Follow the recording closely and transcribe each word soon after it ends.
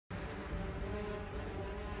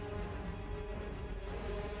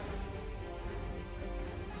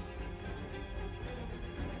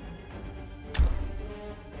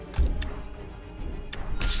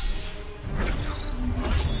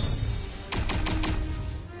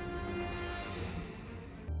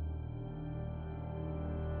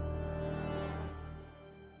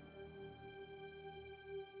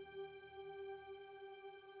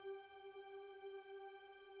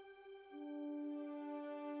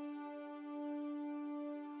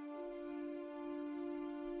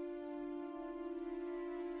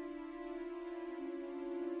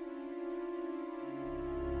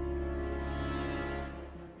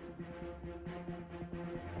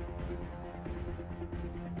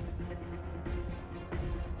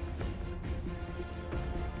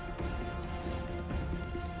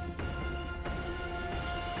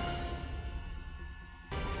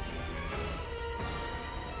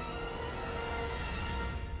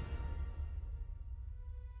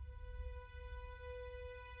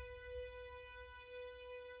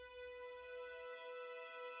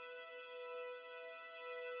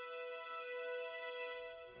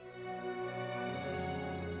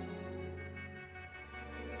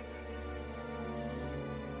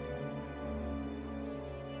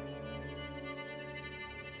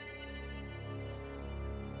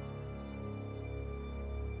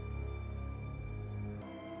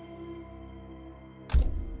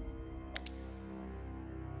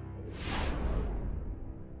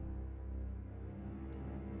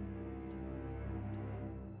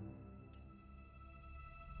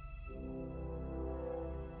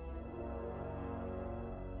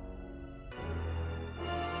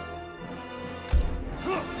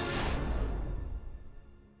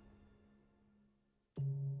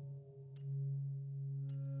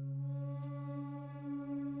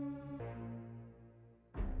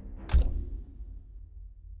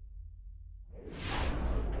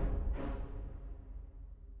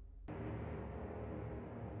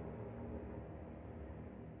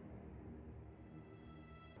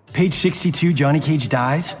Page 62, Johnny Cage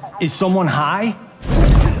dies? Is someone high?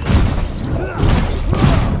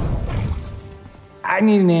 I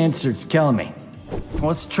need an answer, it's killing me.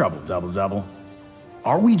 What's the trouble, Double?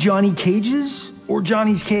 Are we Johnny Cages or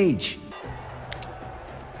Johnny's Cage?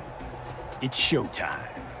 It's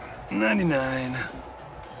showtime. 99,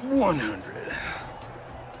 100.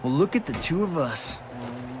 Well, look at the two of us.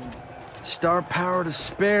 Star power to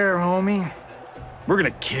spare, homie. We're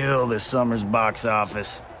gonna kill this summer's box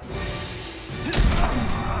office.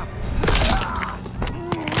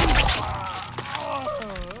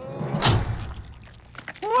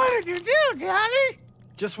 What did you do, Johnny?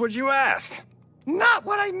 Just what you asked. Not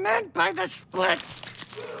what I meant by the splits.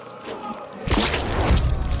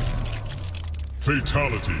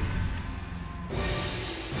 Fatality.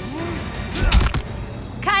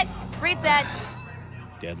 Cut. Reset.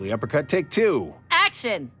 Deadly uppercut, take two.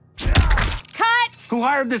 Action. Cut. Who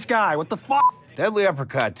hired this guy? What the fuck? Deadly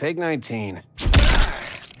uppercut, take 19.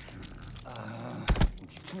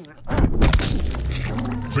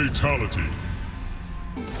 Fatality.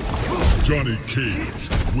 Johnny Cage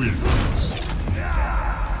wins.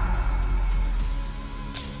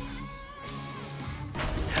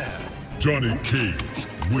 Johnny Cage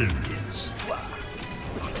wins.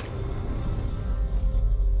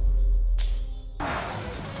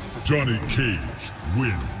 Johnny Cage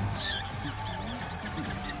wins.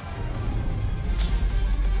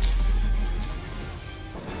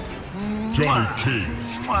 Johnny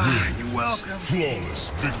Cage wins. You're welcome.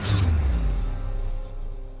 Flawless victory.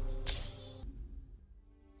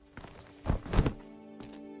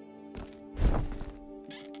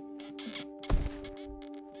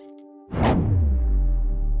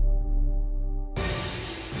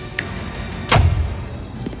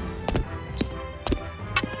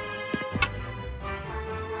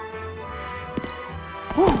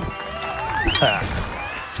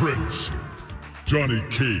 Friendship. Johnny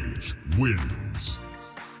Cage wins.